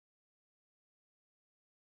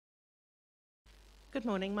Good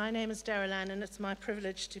morning. My name is Darrell Ann, and it's my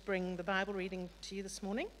privilege to bring the Bible reading to you this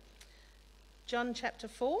morning. John chapter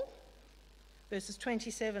 4, verses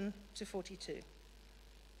 27 to 42.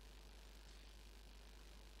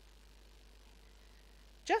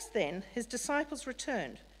 Just then his disciples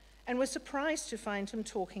returned and were surprised to find him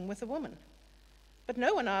talking with a woman. But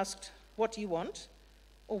no one asked, "What do you want?"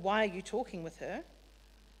 or "Why are you talking with her?"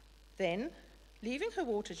 Then, leaving her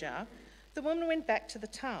water jar, the woman went back to the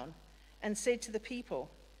town and said to the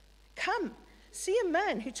people, "Come, see a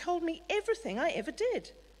man who told me everything I ever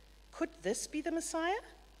did. Could this be the Messiah?"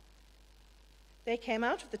 They came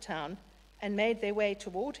out of the town and made their way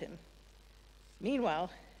toward him.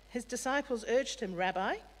 Meanwhile, his disciples urged him,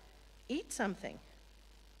 "Rabbi, eat something."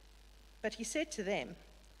 But he said to them,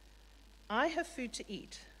 "I have food to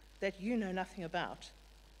eat that you know nothing about."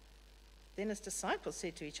 Then his disciples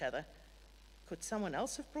said to each other, "Could someone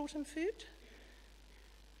else have brought him food?"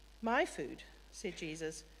 "My food," said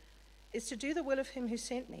Jesus, "is to do the will of him who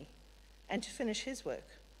sent me and to finish his work.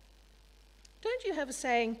 Don't you have a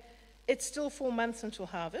saying, 'It's still 4 months until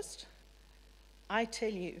harvest'? I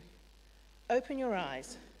tell you, open your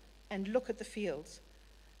eyes and look at the fields.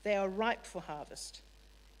 They are ripe for harvest.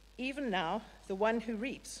 Even now, the one who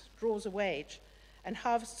reaps draws a wage and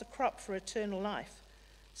harvests a crop for eternal life,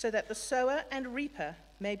 so that the sower and reaper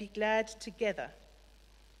may be glad together.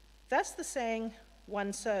 Thus the saying,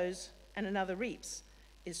 'One sows and another reaps,'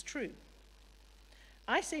 is true.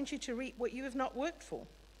 I sent you to reap what you have not worked for.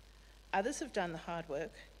 Others have done the hard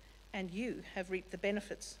work, and you have reaped the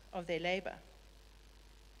benefits of their labor."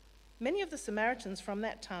 Many of the Samaritans from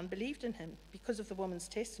that town believed in him because of the woman's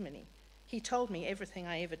testimony. "He told me everything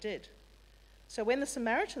I ever did." So when the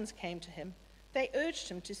Samaritans came to him, they urged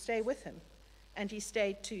him to stay with him, and he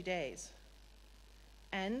stayed 2 days.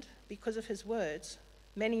 And because of his words,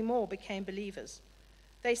 many more became believers.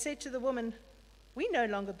 They said to the woman, "We no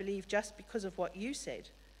longer believe just because of what you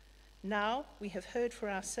said. Now we have heard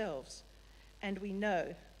for ourselves, and we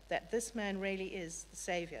know that this man really is the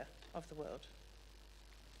Savior of the world."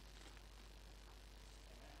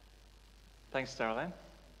 Thanks, Darrell.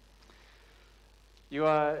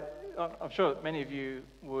 I'm sure many of you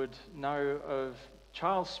would know of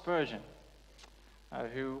Charles Spurgeon,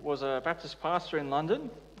 who was a Baptist pastor in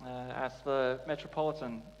London at the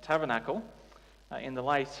Metropolitan Tabernacle in the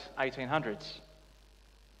late 1800s.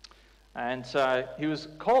 And he was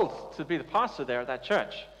called to be the pastor there at that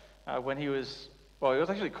church when he was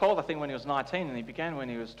actually called, I think, when he was 19, and he began when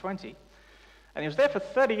he was 20. And he was there for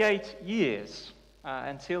 38 years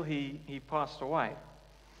until he passed away.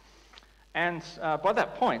 And by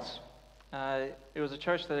that point, it was a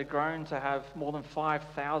church that had grown to have more than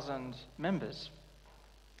 5,000 members.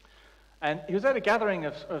 And he was at a gathering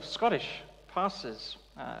of Scottish pastors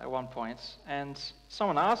at one point, and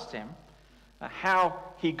someone asked him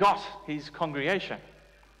how he got his congregation.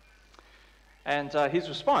 And his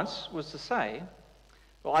response was to say,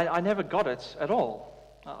 "Well, I never got it at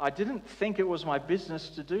all. I didn't think it was my business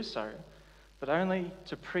to do so, but only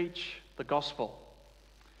to preach the gospel.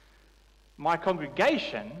 My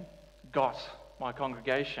congregation got my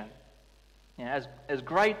congregation." You know, as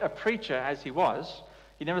great a preacher as he was,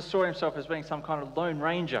 he never saw himself as being some kind of lone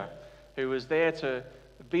ranger who was there to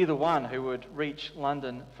be the one who would reach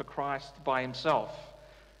London for Christ by himself.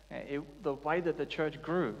 The way that the church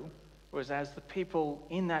grew was as the people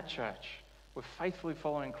in that church were faithfully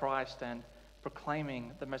following Christ and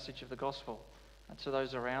proclaiming the message of the gospel to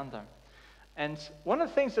those around them. And one of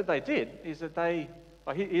the things that they did is that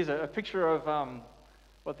here's a picture of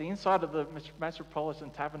what the inside of the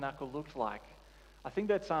Metropolitan Tabernacle looked like. I think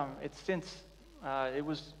that's it's since it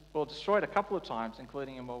was destroyed a couple of times,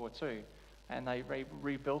 including in World War II, and they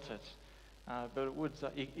rebuilt it. But it would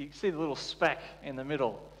you see the little speck in the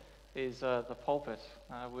middle is the pulpit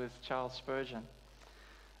with Charles Spurgeon.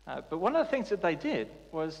 But one of the things that they did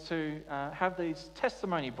was to have these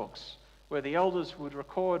testimony books where the elders would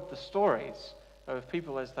record the stories of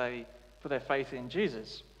people as they put their faith in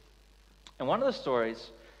Jesus. And one of the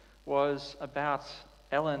stories was about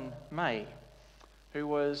Ellen May, who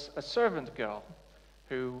was a servant girl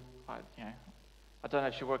who, I don't know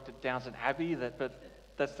if she worked at Downton Abbey, but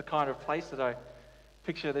that's the kind of place that I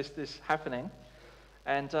picture this happening.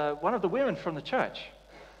 And one of the women from the church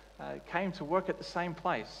came to work at the same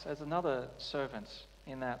place as another servant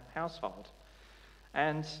in that household.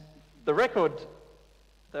 And the record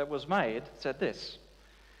that was made said this: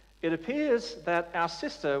 "It appears that our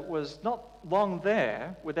sister was not long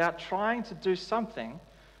there without trying to do something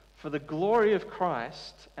for the glory of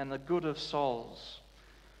Christ and the good of souls,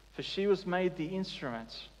 for she was made the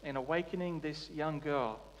instrument in awakening this young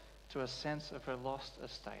girl to a sense of her lost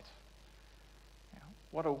estate."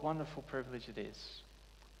 what a wonderful privilege it is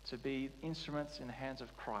to be instruments in the hands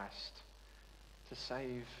of Christ, to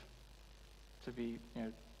save, to be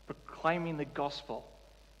proclaiming the gospel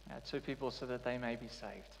to people so that they may be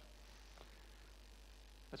saved.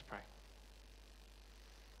 Let's pray.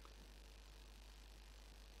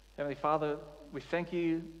 Heavenly Father, we thank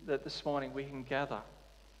you that this morning we can gather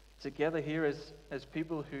together here as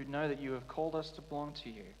people who know that you have called us to belong to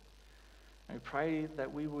you. And we pray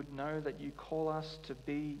that we would know that you call us to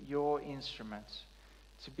be your instruments,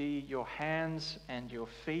 to be your hands and your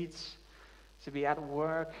feet, to be at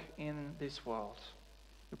work in this world.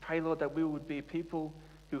 We pray, Lord, that we would be people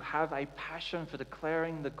who have a passion for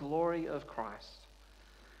declaring the glory of Christ,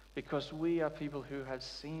 because we are people who have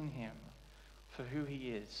seen him for who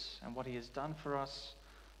he is and what he has done for us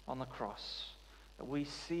on the cross. That we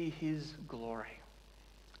see his glory.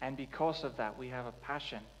 And because of that, we have a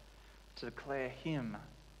passion to declare him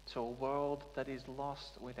to a world that is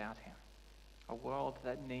lost without him, a world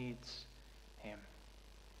that needs him.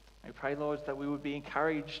 We pray, Lord, that we would be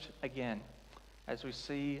encouraged again as we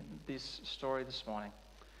see this story this morning.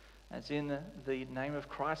 It's in the name of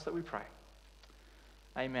Christ that we pray.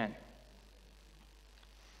 Amen.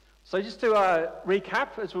 So just to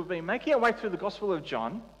recap, as we've been making our way through the Gospel of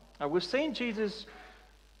John, we've seen Jesus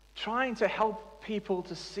trying to help people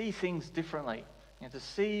to see things differently, and to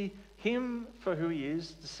see him for who he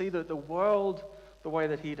is, to see the world the way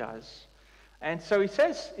that he does. And so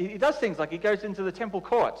he does things like he goes into the temple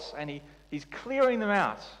courts and he's clearing them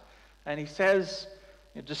out. And he says,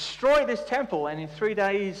 destroy this temple and in 3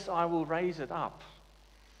 days I will raise it up.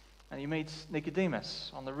 And he meets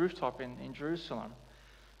Nicodemus on the rooftop in Jerusalem.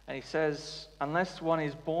 And he says, unless one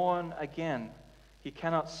is born again, he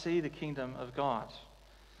cannot see the kingdom of God.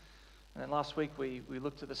 And then last week we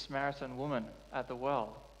looked at the Samaritan woman at the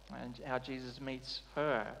well and how Jesus meets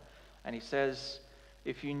her. And he says,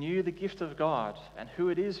 if you knew the gift of God and who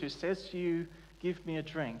it is who says to you, give me a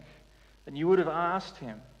drink, then you would have asked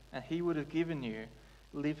him and he would have given you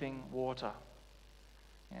living water.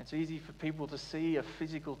 And it's easy for people to see a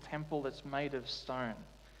physical temple that's made of stone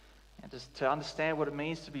and just to understand what it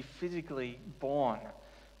means to be physically born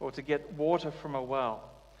or to get water from a well.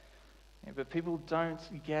 But people don't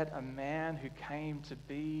get a man who came to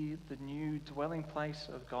be the new dwelling place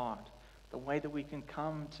of God, the way that we can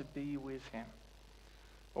come to be with him,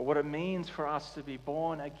 or what it means for us to be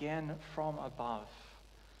born again from above,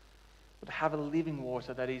 but to have a living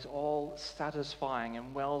water that is all satisfying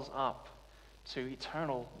and wells up to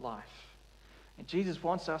eternal life. And Jesus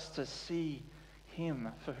wants us to see him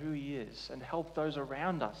for who he is and help those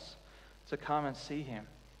around us to come and see him.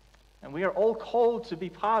 And we are all called to be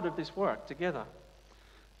part of this work together.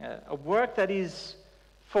 A work that is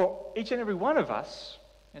for each and every one of us,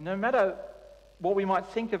 and no matter what we might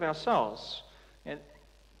think of ourselves.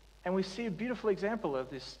 And we see a beautiful example of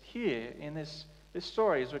this here in this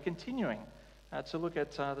story as we're continuing to look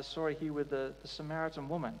at the story here with the Samaritan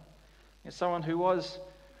woman. It's someone who was,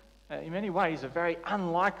 in many ways, a very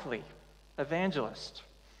unlikely evangelist.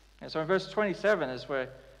 And so in verse 27 is where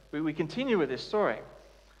we continue with this story.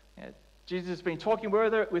 Jesus has been talking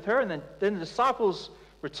with her, and then the disciples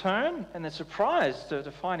return, and they're surprised to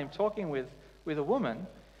find him talking with a woman.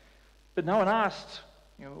 But no one asked,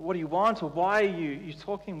 what do you want, or why are you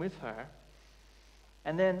talking with her?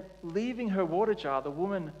 And then, leaving her water jar, the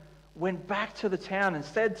woman went back to the town and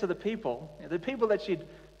said to the people that she'd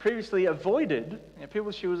previously avoided,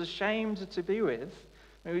 people she was ashamed to be with.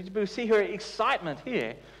 We see her excitement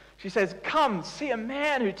here. She says, come, see a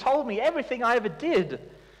man who told me everything I ever did.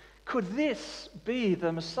 Could this be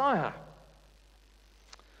the Messiah?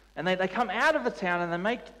 And they come out of the town and they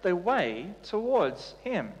make their way towards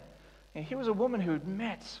him. And here was a woman who had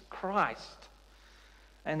met Christ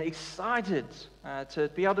and excited to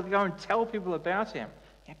be able to go and tell people about him.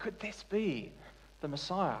 And could this be the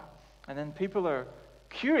Messiah? And then people are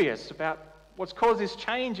curious about what's caused this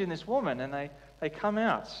change in this woman, and they come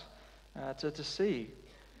out to see.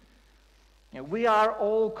 We are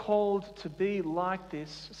all called to be like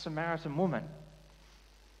this Samaritan woman.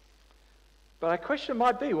 But our question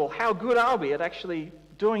might be, well, how good are we at actually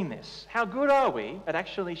doing this? How good are we at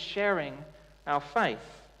actually sharing our faith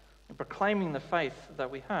and proclaiming the faith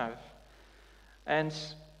that we have? And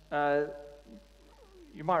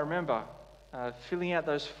you might remember filling out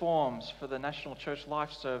those forms for the National Church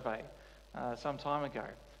Life Survey some time ago.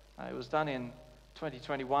 It was done in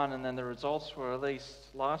 2021, and then the results were released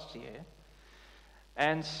last year.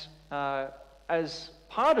 And as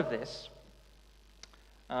part of this,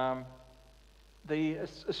 the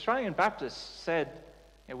Australian Baptists said,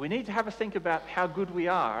 we need to have a think about how good we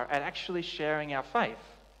are at actually sharing our faith.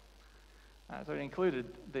 So it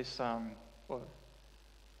included this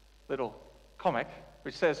little comic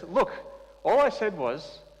which says, "Look, all I said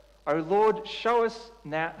was, 'O Lord, show us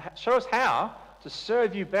how to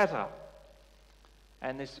serve you better.'"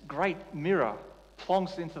 And this great mirror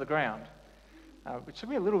plonks into the ground, which took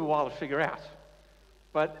me a little while to figure out.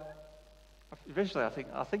 But eventually,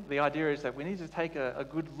 I think the idea is that we need to take a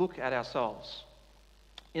good look at ourselves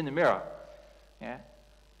in the mirror. Yeah?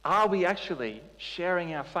 Are we actually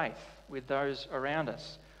sharing our faith with those around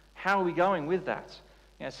us? How are we going with that?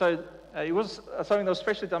 So it was something that was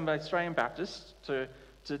specially done by Australian Baptists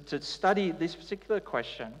to study this particular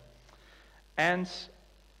question. And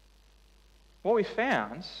what we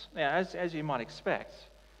found, as you might expect,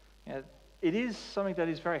 it is something that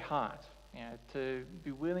is very hard, to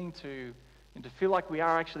be willing to feel like we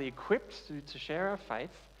are actually equipped to share our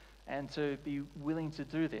faith and to be willing to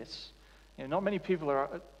do this. Not many people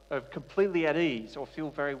are completely at ease or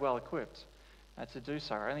feel very well equipped to do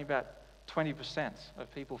so. Only about 20%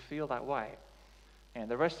 of people feel that way. And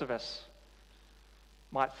the rest of us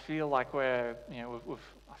might feel like we've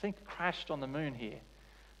I think, crashed on the moon here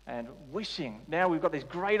and wishing now we've got this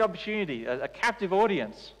great opportunity, a captive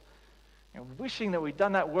audience, wishing that we'd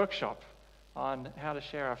done that workshop on how to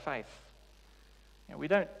share our faith. We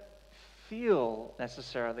don't feel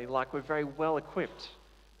necessarily like we're very well equipped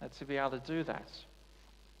to be able to do that.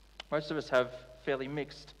 Most of us have fairly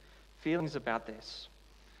mixed feelings about this.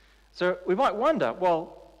 So we might wonder,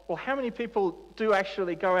 well, how many people do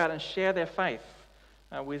actually go out and share their faith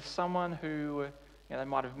with someone who they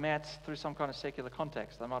might have met through some kind of secular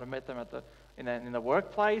context? They might have met them in the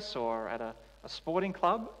workplace or at a sporting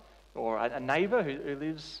club or a neighbour who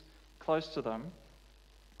lives close to them.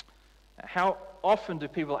 How often do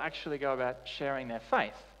people actually go about sharing their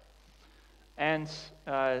faith? And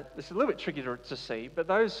this is a little bit tricky to see, but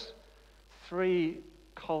those three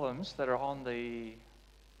columns that are on the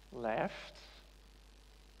left,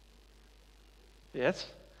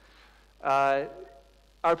 yes, are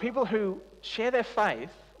people who share their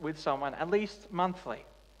faith with someone at least monthly,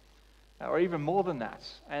 or even more than that.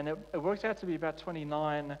 And it works out to be about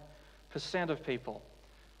 29% of people.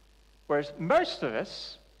 Whereas most of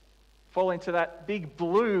us fall into that big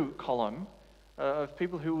blue column of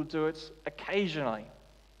people who will do it occasionally,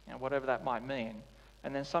 whatever that might mean.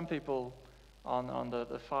 And then some people on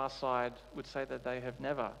the far side would say that they have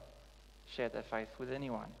never shared their faith with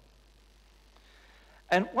anyone.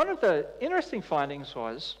 And one of the interesting findings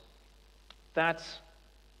was that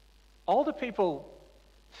older people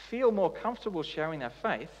feel more comfortable sharing their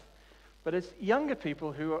faith, but it's younger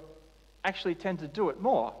people who actually tend to do it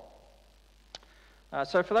more.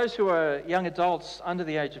 So for those who are young adults under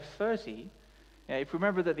the age of 30, if we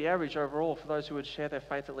remember that the average overall for those who would share their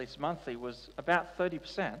faith at least monthly was about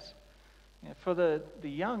 30%, for the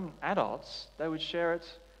young adults, they would share it,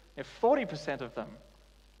 40% of them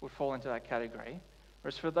would fall into that category,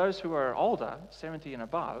 whereas for those who are older, 70 and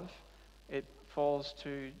above, it falls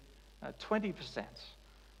to 20%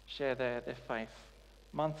 share their faith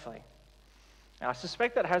monthly. Now, I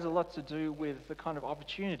suspect that has a lot to do with the kind of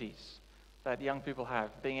opportunities that young people have,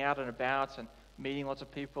 being out and about and meeting lots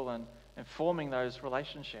of people and forming those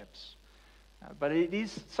relationships. But it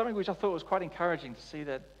is something which I thought was quite encouraging to see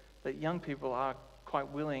that young people are quite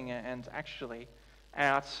willing and actually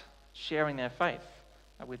out sharing their faith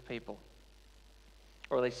with people,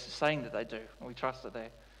 or at least saying that they do, and we trust that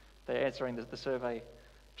they're answering the survey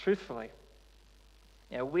truthfully.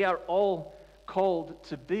 We are all called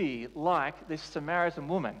to be like this Samaritan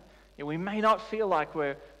woman. We may not feel like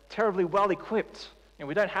we're terribly well equipped, and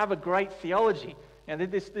we don't have a great theology.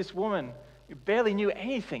 This woman barely knew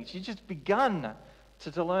anything. She's just begun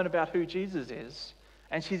to learn about who Jesus is,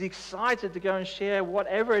 and she's excited to go and share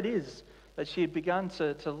whatever it is that she had begun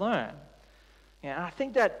to learn. And I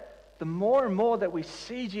think that the more and more that we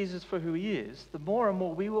see Jesus for who he is, the more and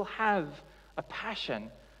more we will have a passion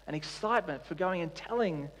and excitement for going and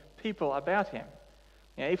telling people about him.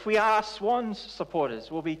 If we are Swans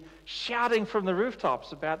supporters, we'll be shouting from the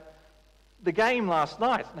rooftops about the game last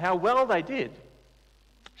night and how well they did.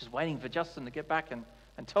 Just waiting for Justin to get back and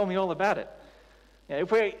tell me all about it.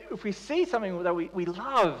 If we see something that we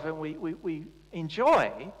love and we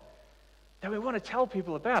enjoy, then we want to tell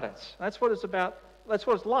people about it. That's what it's about. That's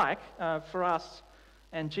what it's like for us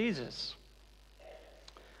and Jesus.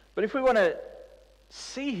 But if we want to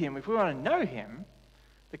see him, if we want to know him,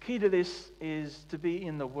 the key to this is to be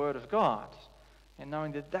in the Word of God and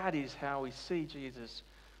knowing that that is how we see Jesus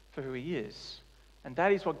for who he is. And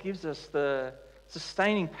that is what gives us the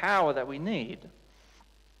sustaining power that we need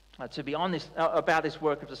to be on this about this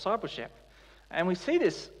work of discipleship. And we see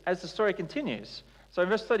this as the story continues. So in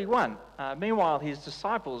verse 31, meanwhile his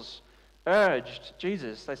disciples urged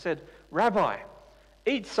Jesus. They said, "Rabbi,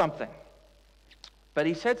 eat something." But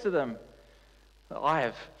he said to them, "I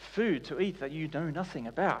have food to eat that you know nothing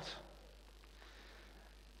about."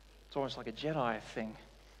 It's almost like a Jedi thing.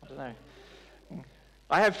 I don't know.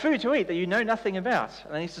 "I have food to eat that you know nothing about."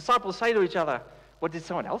 And then his disciples say to each other, "What, did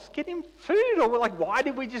someone else get him food? Or like, why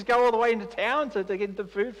did we just go all the way into town to get the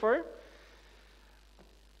food for him?"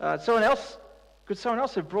 Could someone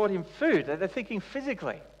else have brought him food? They're thinking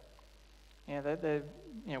physically.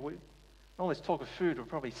 All this talk of food, we're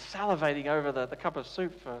probably salivating over the cup of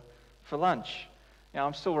soup for lunch.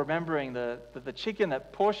 I'm still remembering the chicken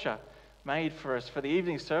that Portia made for us for the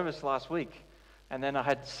evening service last week. And then I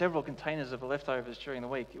had several containers of leftovers during the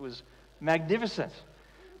week. It was magnificent.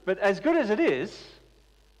 But as good as it is,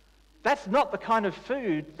 that's not the kind of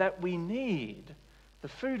food that we need. The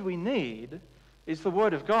food we need is the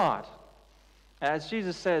Word of God. As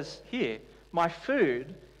Jesus says here, "My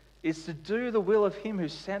food is to do the will of him who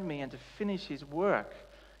sent me and to finish his work."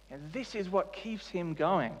 And this is what keeps him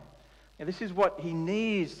going. And this is what he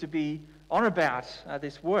needs to be on about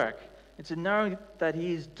this work. It's to know that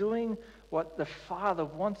he is doing what the Father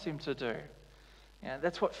wants him to do.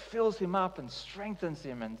 That's what fills him up and strengthens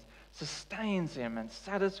him and sustains him and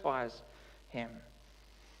satisfies him.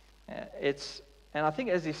 And I think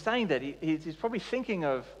as he's saying that, he's probably thinking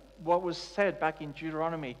of what was said back in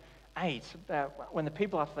Deuteronomy 8, when the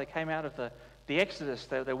people, after they came out of the Exodus,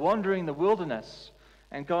 they're wandering the wilderness,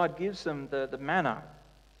 and God gives them the manna.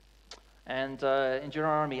 And in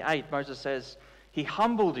Deuteronomy 8, Moses says, "He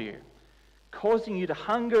humbled you, causing you to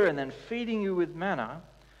hunger and then feeding you with manna,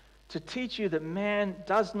 to teach you that man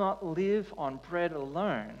does not live on bread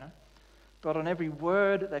alone, but on every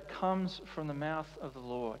word that comes from the mouth of the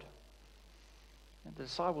Lord." And the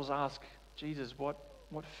disciples ask Jesus what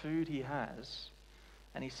food he has.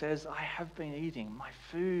 And he says, "I have been eating. My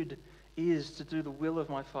food is to do the will of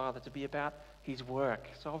my Father, to be about his work."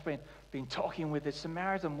 So I've been talking with this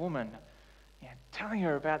Samaritan woman, telling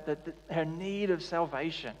her about her need of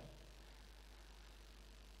salvation.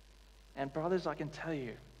 And brothers, I can tell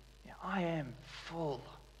you, I am full.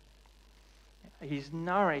 He's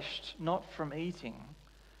nourished not from eating,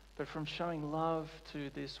 but from showing love to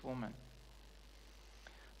this woman.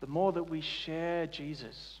 The more that we share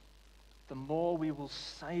Jesus, the more we will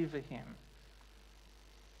savor him.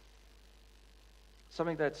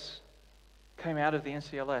 Something that's came out of the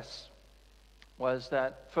NCLS was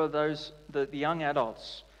that for the young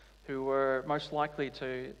adults who were most likely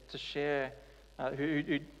to share,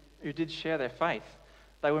 who did share their faith,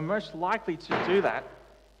 they were most likely to do that.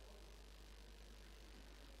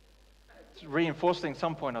 It's reinforcing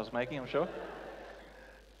some point I was making, I'm sure.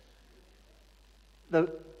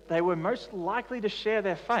 They were most likely to share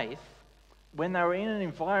their faith when they were in an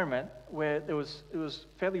environment where it was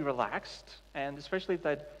fairly relaxed, and especially if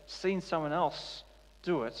they'd seen someone else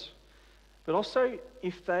do it, but also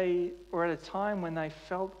if they were at a time when they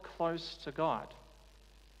felt close to God.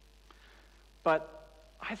 But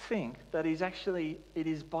I think that it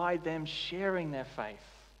is by them sharing their faith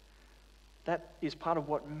that is part of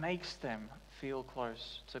what makes them feel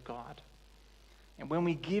close to God. And when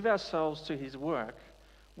we give ourselves to his work,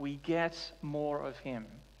 we get more of him.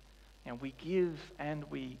 And we give and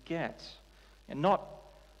we get. And not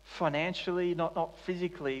financially, not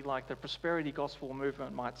physically, like the prosperity gospel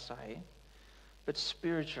movement might say, but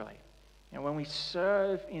spiritually. And when we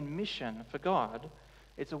serve in mission for God,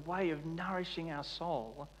 it's a way of nourishing our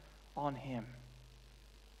soul on him.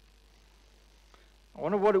 I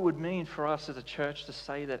wonder what it would mean for us as a church to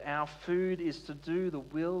say that our food is to do the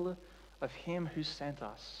will of him who sent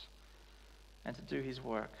us and to do his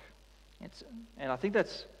work. And I think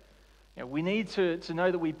that's, we need to know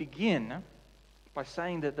that we begin by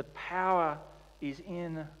saying that the power is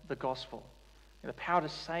in the gospel. The power to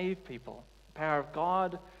save people, the power of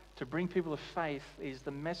God to bring people to faith is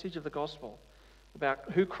the message of the gospel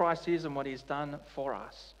about who Christ is and what he's done for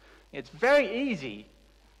us. It's very easy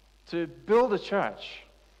to build a church.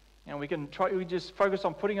 We just focus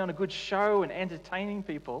on putting on a good show and entertaining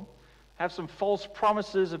people, have some false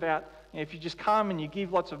promises about if you just come and you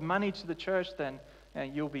give lots of money to the church, then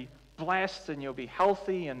you'll be blessed and you'll be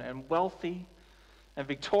healthy and wealthy and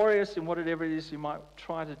victorious in whatever it is you might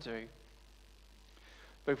try to do.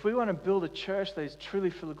 But if we want to build a church that is truly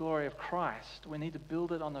for the glory of Christ, we need to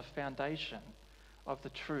build it on the foundation of the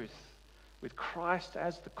truth, with Christ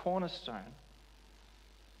as the cornerstone,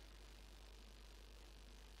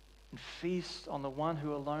 and feast on the one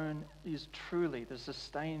who alone is truly the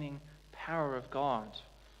sustaining power of God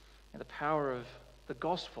and the power of the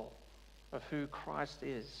gospel of who Christ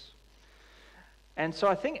is. And so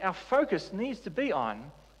I think our focus needs to be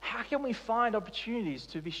on how can we find opportunities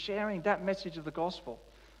to be sharing that message of the gospel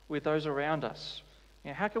with those around us?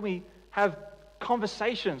 How can we have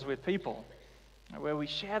conversations with people where we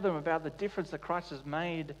share them about the difference that Christ has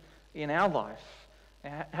made in our life?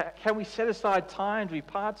 Can we set aside time to be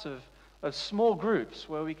parts of small groups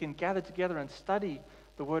where we can gather together and study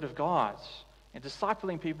the Word of God and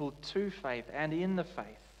discipling people to faith and in the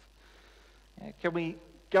faith? Can we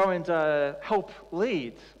go and help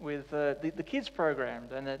lead with the kids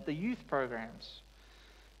programs and the youth programs?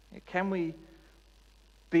 Can we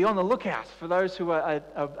be on the lookout for those who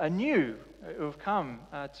are new, who have come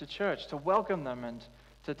to church, to welcome them and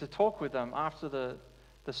to talk with them after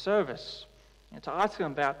the service, and to ask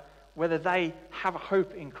them about whether they have a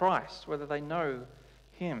hope in Christ, whether they know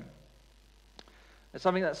Him? It's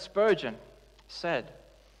something that Spurgeon said,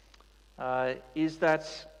 is that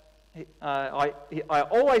I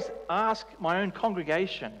always ask my own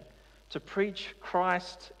congregation to preach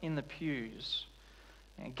Christ in the pews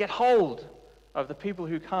and get hold of the people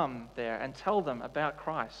who come there and tell them about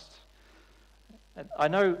Christ. And I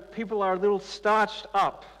know people are a little starched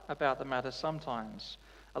up about the matter sometimes.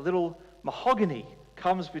 A little mahogany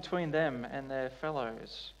comes between them and their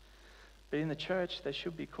fellows. But in the church, there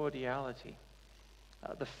should be cordiality.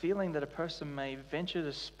 The feeling that a person may venture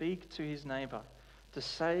to speak to his neighbor, to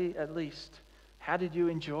say at least, how did you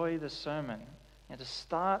enjoy the sermon? And to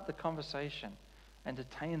start the conversation and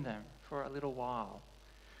detain them for a little while.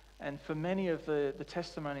 And for many of the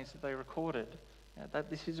testimonies that they recorded,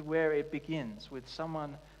 that this is where it begins, with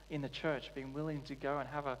someone in the church being willing to go and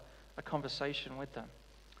have a conversation with them.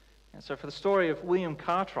 And so for the story of William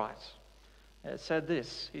Cartwright, it said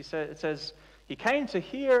this. It says, he came to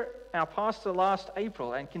hear our pastor last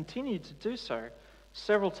April and continued to do so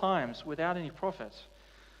several times without any profit.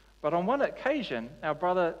 But on one occasion, our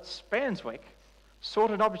brother Spanswick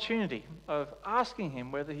sought an opportunity of asking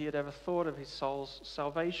him whether he had ever thought of his soul's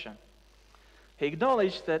salvation. He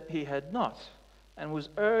acknowledged that he had not and was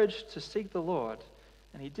urged to seek the Lord,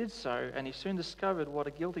 and he did so, and he soon discovered what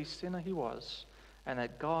a guilty sinner he was, and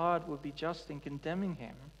that God would be just in condemning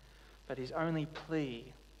him, but his only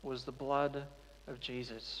plea was the blood of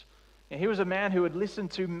Jesus. And he was a man who had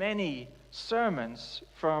listened to many sermons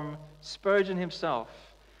from Spurgeon himself,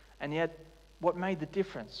 and yet what made the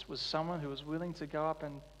difference was someone who was willing to go up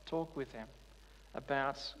and talk with him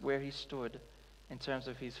about where he stood in terms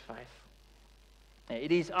of his faith.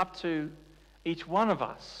 It is up to each one of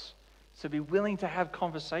us to be willing to have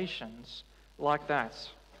conversations like that.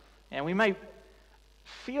 And we may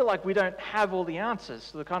feel like we don't have all the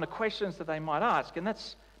answers to the kind of questions that they might ask, and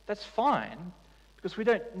that's fine, because we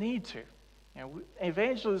don't need to.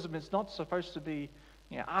 Evangelism is not supposed to be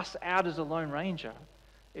us out as a lone ranger.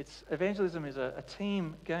 Evangelism is a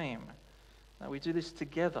team game. We do this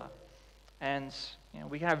together, and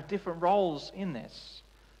we have different roles in this,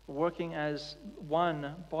 working as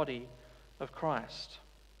one body of Christ.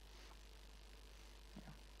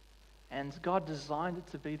 And God designed it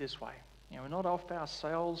to be this way. We're not off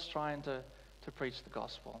ourselves trying to preach the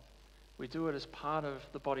gospel. We do it as part of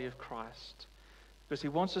the body of Christ, because He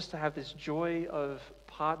wants us to have this joy of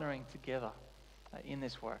partnering together in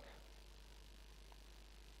this work.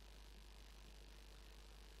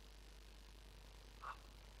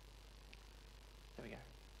 There we go.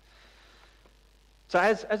 So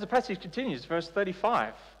as the passage continues, verse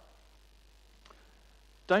 35,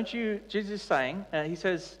 Jesus is saying, he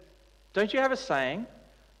says, don't you have a saying,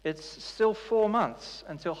 it's still 4 months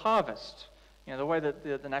until harvest? The way that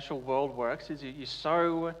the natural world works is you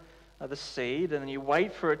sow the seed, and then you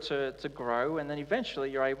wait for it to grow, and then eventually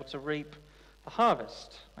you're able to reap the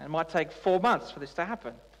harvest. And it might take 4 months for this to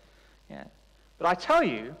happen. But I tell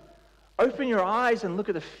you, open your eyes and look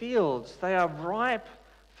at the fields. They are ripe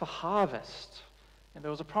for harvest. And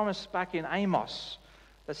there was a promise back in Amos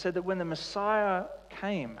that said that when the Messiah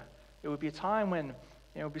came, it would be a time when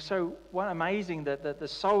it would be so amazing that the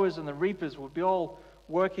sowers and the reapers would be all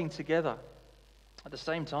working together at the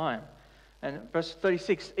same time. And verse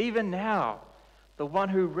 36, even now, the one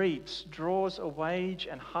who reaps draws a wage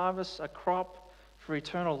and harvests a crop for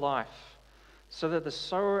eternal life, so that the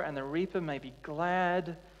sower and the reaper may be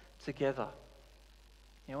glad together.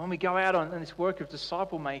 When we go out on this work of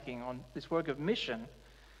disciple making, on this work of mission,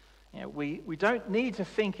 we don't need to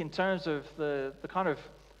think in terms of the kind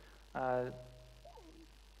of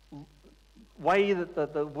way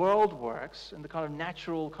that the world works and the kind of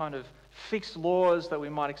natural kind of fixed laws that we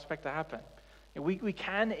might expect to happen. We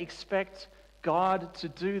can expect God to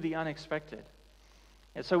do the unexpected.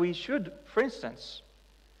 And so we should, for instance,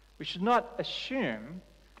 we should not assume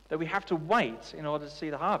that we have to wait in order to see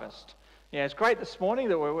the harvest. Yeah, it's great this morning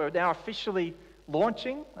that we're now officially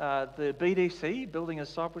launching the BDC, Building a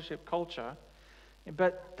Discipleship Culture.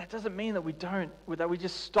 But that doesn't mean that we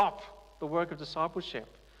just stop the work of discipleship.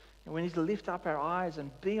 And we need to lift up our eyes and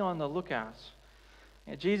be on the lookout.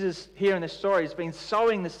 Jesus, here in this story, has been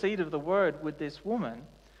sowing the seed of the word with this woman.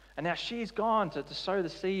 And now she's gone to sow the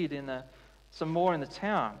seed some more in the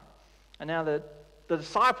town. And now the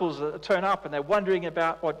disciples turn up and they're wondering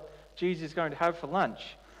about what Jesus is going to have for lunch.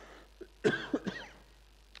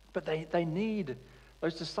 But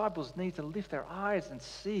those disciples need to lift their eyes and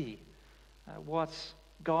see what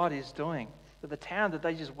God is doing. That the town that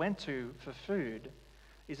they just went to for food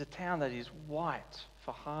is a town that is white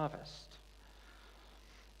for harvest.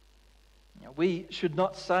 We should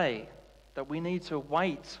not say that we need to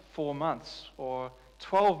wait 4 months or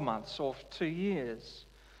 12 months or 2 years.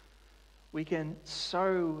 We can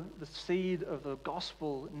sow the seed of the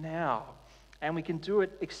gospel now, and we can do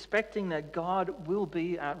it expecting that God will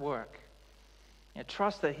be at work.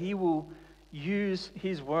 Trust that He will use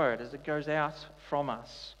His word as it goes out from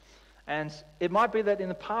us. And it might be that in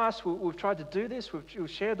the past we've tried to do this, we've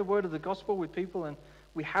shared the word of the gospel with people, and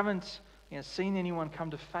we haven't seen anyone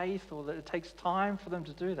come to faith, or that it takes time for them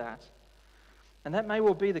to do that. And that may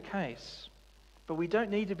well be the case. But we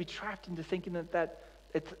don't need to be trapped into thinking that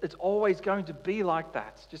it's always going to be like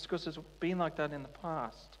that, just because it's been like that in the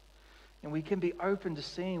past. And we can be open to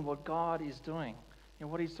seeing what God is doing,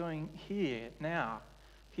 and what He's doing here, now,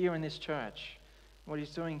 here in this church, what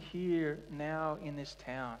He's doing here, now, in this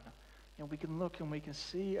town. And we can look and we can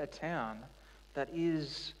see a town that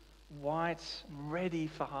is white and ready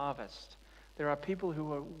for harvest. There are people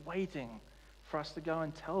who are waiting for us to go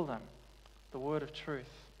and tell them the word of truth.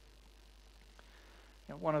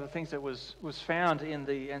 One of the things that was found in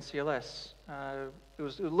the NCLS,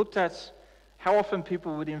 it looked at how often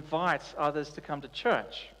people would invite others to come to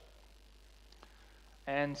church.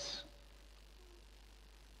 And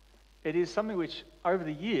it is something which, over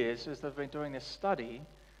the years, as they've been doing this study,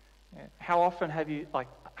 how often have you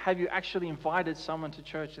actually invited someone to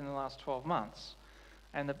church in the last 12 months?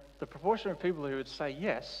 And the proportion of people who would say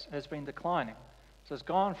yes has been declining. So it's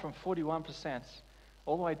gone from 41%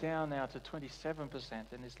 all the way down now to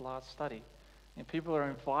 27% in this last study. And people are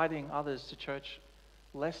inviting others to church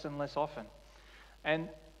less and less often. And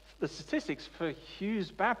the statistics for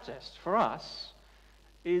Hughes Baptist, for us,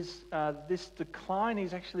 is this decline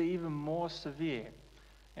is actually even more severe.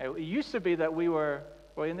 It used to be that we were,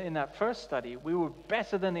 in that first study, we were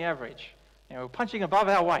better than the average. We were punching above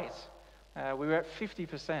our weight. We were at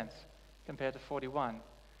 50% compared to 41%.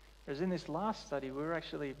 Whereas in this last study, we were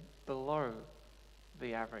actually below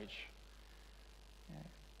the average.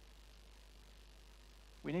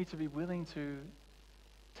 We need to be willing to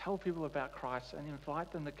tell people about Christ and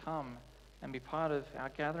invite them to come and be part of our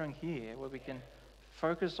gathering here, where we can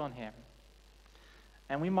focus on Him.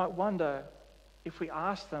 And we might wonder, if we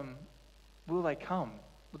ask them, will they come?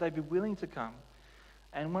 Will they be willing to come?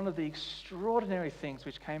 And one of the extraordinary things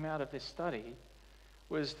which came out of this study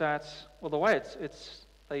was that, well, the way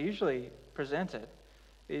they usually present it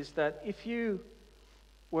is that if you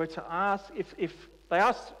were to ask, if they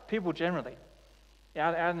asked people generally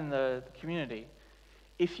out in the community,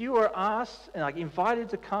 if you were asked and invited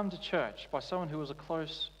to come to church by someone who was a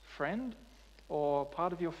close friend or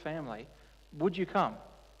part of your family, would you come?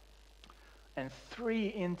 And 3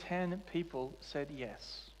 in 10 people said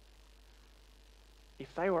yes.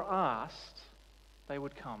 If they were asked, they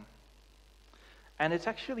would come. And it's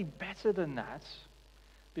actually better than that,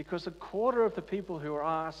 because 1/4 of the people who were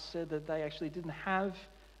asked said that they actually didn't have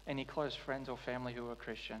any close friends or family who were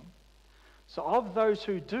Christian. So of those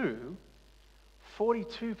who do,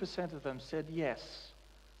 42% of them said yes,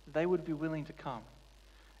 they would be willing to come,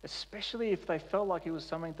 especially if they felt like it was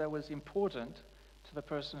something that was important to the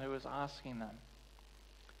person who was asking them.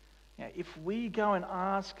 If we go and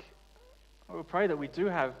ask, we pray that we do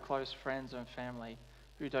have close friends and family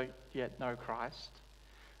who don't yet know Christ,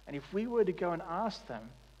 and if we were to go and ask them,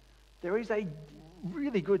 there is a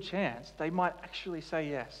really good chance they might actually say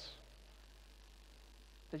yes.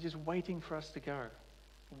 They're just waiting for us to go,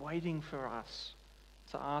 waiting for us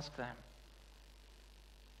to ask them.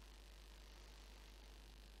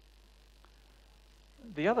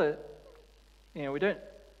 The other, we don't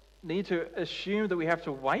need to assume that we have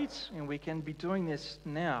to wait, and we can be doing this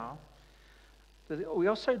now. But we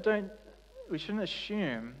shouldn't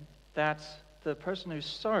assume that the person who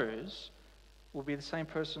sows will be the same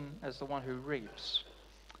person as the one who reaps.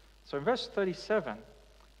 So in verse 37,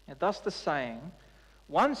 thus the saying,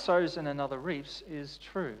 one sows and another reaps, is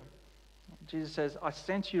true. Jesus says, I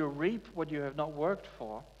sent you to reap what you have not worked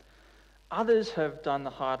for. Others have done the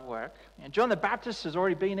hard work. And John the Baptist has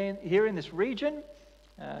already been here in this region.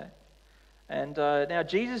 And now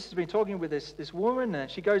Jesus has been talking with this woman, and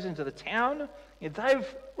she goes into the town. And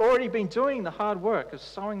they've already been doing the hard work of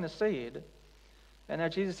sowing the seed. And now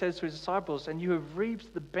Jesus says to his disciples, and you have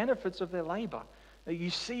reaped the benefits of their labor. Now you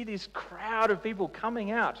see this crowd of people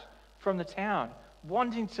coming out from the town,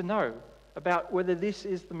 wanting to know about whether this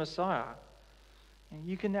is the Messiah. And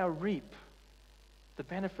you can now reap the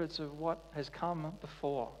benefits of what has come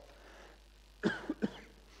before.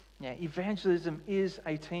 Yeah, evangelism is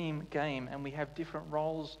a team game, and we have different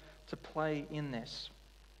roles to play in this.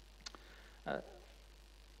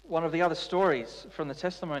 One of the other stories from the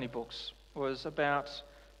testimony books was about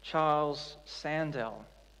Charles Sandell.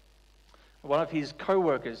 One of his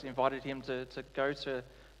co-workers invited him to go to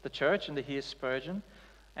the church and to hear Spurgeon,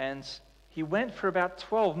 and he went for about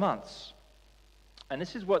 12 months. And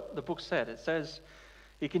this is what the book said. It says,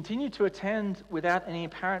 he continued to attend without any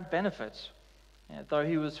apparent benefit, though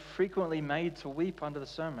he was frequently made to weep under the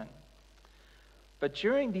sermon. But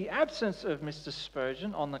during the absence of Mr.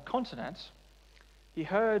 Spurgeon on the continent, he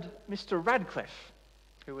heard Mr. Radcliffe,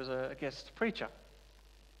 who was a guest preacher,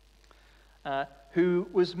 who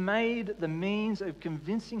was made the means of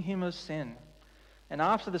convincing him of sin. And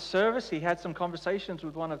after the service, he had some conversations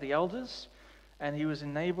with one of the elders, and he was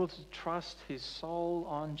enabled to trust his soul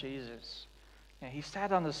on Jesus. Now, he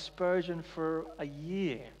sat under Spurgeon for a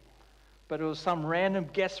year, but it was some random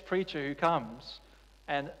guest preacher who comes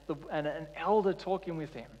and an elder talking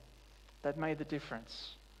with him that made the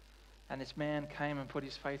difference. And this man came and put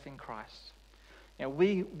his faith in Christ. Now,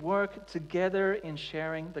 we work together in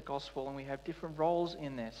sharing the gospel, and we have different roles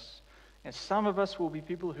in this. And some of us will be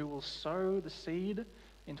people who will sow the seed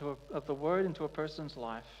of the word into a person's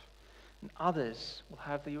life. And others will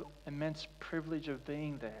have the immense privilege of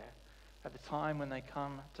being there at the time when they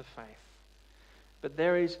come to faith. But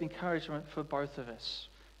there is encouragement for both of us.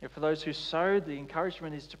 For those who sowed, the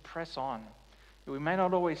encouragement is to press on. We may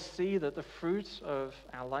not always see the fruits of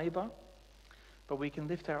our labor, but we can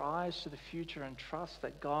lift our eyes to the future and trust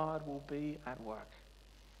that God will be at work.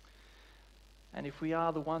 And if we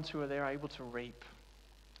are the ones who are there able to reap,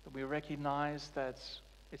 that we recognize that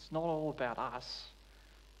it's not all about us.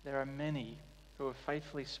 There are many who have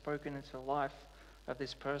faithfully spoken into the life of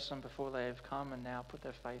this person before they have come and now put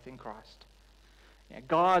their faith in Christ.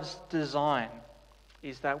 God's design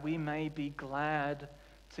is that we may be glad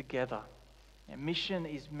together. Mission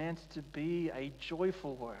is meant to be a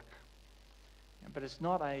joyful work, but it's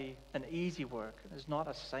not an easy work. It's not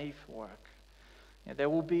a safe work. There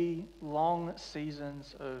will be long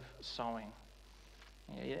seasons of sowing.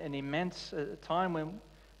 An immense time when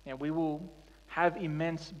we will have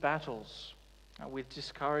immense battles with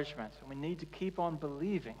discouragement. And we need to keep on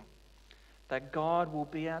believing that God will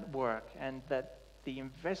be at work, and that the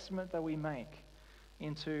investment that we make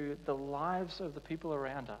into the lives of the people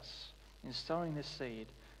around us in sowing this seed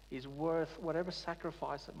is worth whatever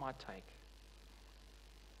sacrifice it might take.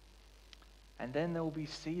 And then there will be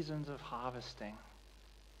seasons of harvesting.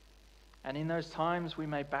 And in those times we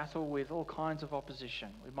may battle with all kinds of opposition.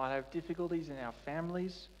 We might have difficulties in our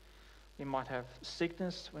families. We might have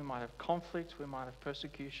sickness. We might have conflict. We might have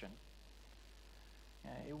persecution.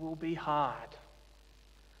 It will be hard.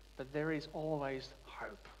 But there is always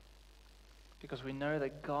hope. Because we know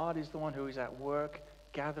that God is the one who is at work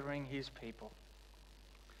gathering his people.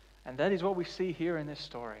 And that is what we see here in this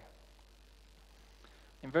story.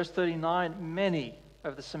 In verse 39, many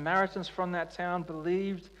of the Samaritans from that town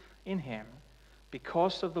believed in him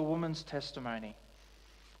because of the woman's testimony.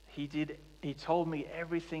 He told me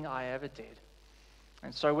everything I ever did.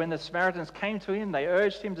 And so when the Samaritans came to him, they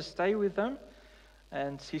urged him to stay with them.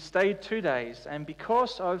 And he stayed 2 days. And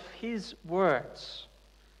because of his words,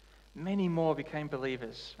 many more became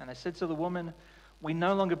believers. And they said to the woman, "We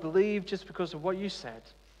no longer believe just because of what you said.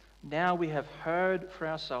 Now we have heard for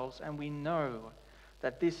ourselves, and we know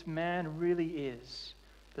that this man really is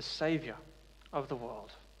the Savior of the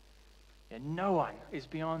world." And no one is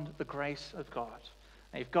beyond the grace of God.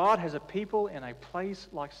 And if God has a people in a place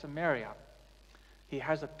like Samaria, he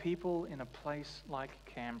has a people in a place like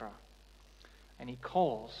Canberra. And he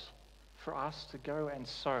calls for us to go and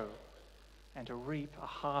sow and to reap a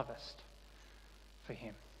harvest for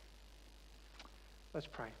him. Let's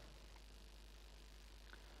pray.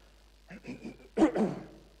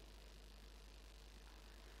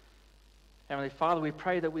 Heavenly Father, we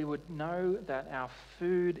pray that we would know that our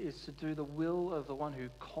food is to do the will of the one who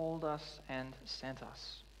called us and sent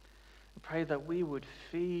us. We pray that we would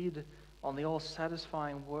feed on the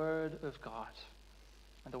all-satisfying Word of God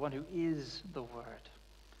and the one who is the Word.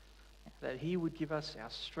 that he would give us our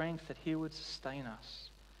strength, that he would sustain us,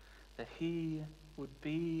 that he would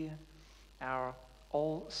be our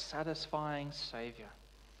all-satisfying Saviour.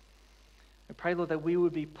 We pray, Lord, that we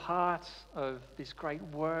would be part of this great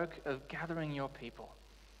work of gathering your people,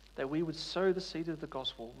 that we would sow the seed of the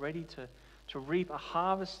gospel, ready to reap a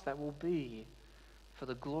harvest that will be for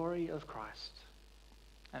the glory of Christ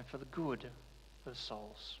and for the good of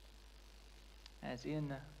souls. And it's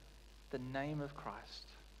in the name of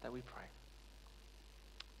Christ that we pray.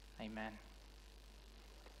 Amen.